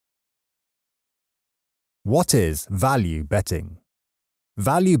What is value betting?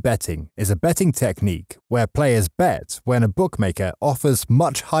 Value betting is a betting technique where players bet when a bookmaker offers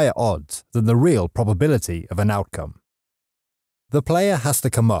much higher odds than the real probability of an outcome. The player has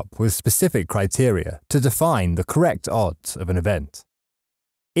to come up with specific criteria to define the correct odds of an event.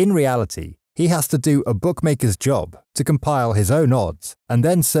 In reality, he has to do a bookmaker's job to compile his own odds and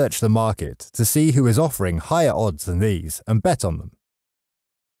then search the market to see who is offering higher odds than these and bet on them.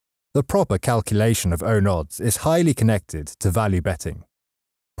 The proper calculation of own odds is highly connected to value betting.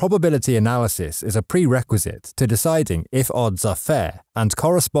 Probability analysis is a prerequisite to deciding if odds are fair and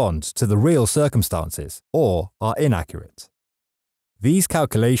correspond to the real circumstances or are inaccurate. These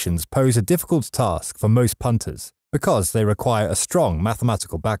calculations pose a difficult task for most punters because they require a strong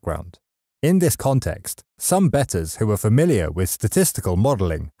mathematical background. In this context, some bettors who are familiar with statistical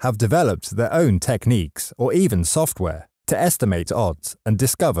modeling have developed their own techniques or even software to estimate odds and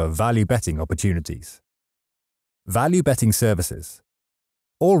discover value betting opportunities. Value betting services.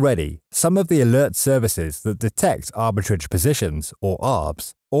 Already, some of the alert services that detect arbitrage positions, or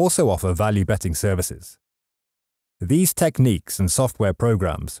ARBs, also offer value betting services. These techniques and software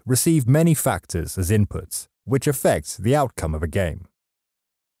programs receive many factors as inputs, which affect the outcome of a game.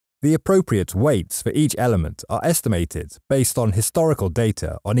 The appropriate weights for each element are estimated based on historical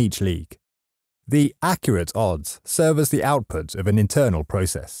data on each league. The accurate odds serve as the output of an internal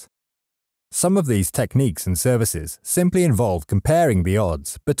process. Some of these techniques and services simply involve comparing the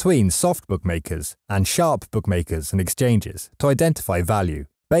odds between soft bookmakers and sharp bookmakers and exchanges to identify value,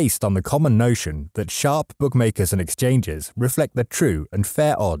 based on the common notion that sharp bookmakers and exchanges reflect the true and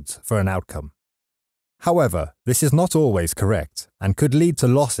fair odds for an outcome. However, this is not always correct and could lead to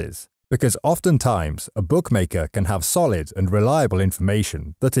losses, because oftentimes a bookmaker can have solid and reliable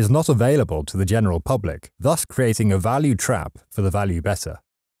information that is not available to the general public, thus creating a value trap for the value bettor.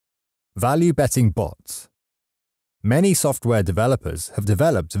 Value betting bots. Many software developers have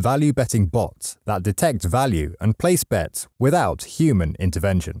developed value betting bots that detect value and place bets without human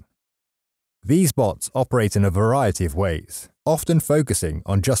intervention. These bots operate in a variety of ways, often focusing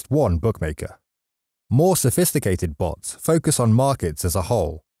on just one bookmaker. More sophisticated bots focus on markets as a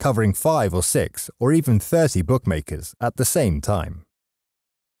whole, covering 5 or 6 or even 30 bookmakers at the same time.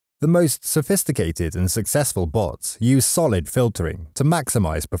 The most sophisticated and successful bots use solid filtering to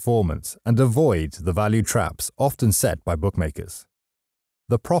maximize performance and avoid the value traps often set by bookmakers.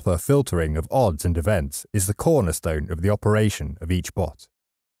 The proper filtering of odds and events is the cornerstone of the operation of each bot.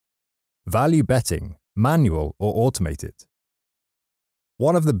 Value betting, manual or automated.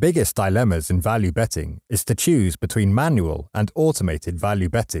 One of the biggest dilemmas in value betting is to choose between manual and automated value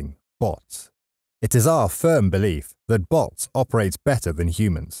betting, bots. It is our firm belief that bots operate better than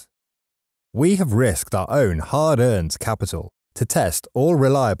humans. We have risked our own hard-earned capital to test all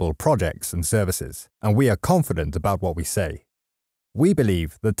reliable projects and services, and we are confident about what we say. We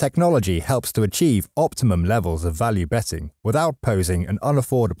believe that technology helps to achieve optimum levels of value betting without posing an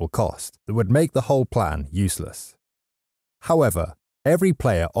unaffordable cost that would make the whole plan useless. However, every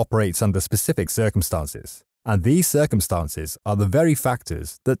player operates under specific circumstances, and these circumstances are the very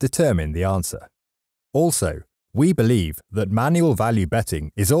factors that determine the answer. Also, we believe that manual value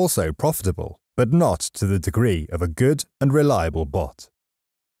betting is also profitable, but not to the degree of a good and reliable bot.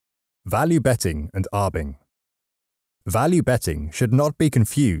 Value betting and arbing. Value betting should not be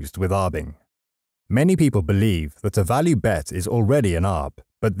confused with arbing. Many people believe that a value bet is already an arb,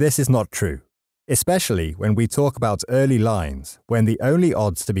 but this is not true, especially when we talk about early lines when the only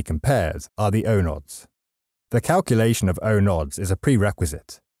odds to be compared are the own odds. The calculation of own odds is a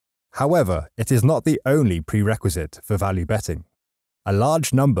prerequisite. However, it is not the only prerequisite for value betting. A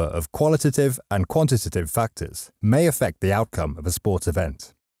large number of qualitative and quantitative factors may affect the outcome of a sports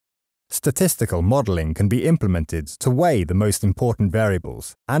event. Statistical modeling can be implemented to weigh the most important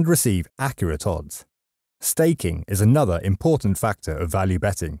variables and receive accurate odds. Staking is another important factor of value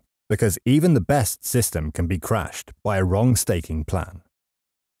betting, because even the best system can be crashed by a wrong staking plan.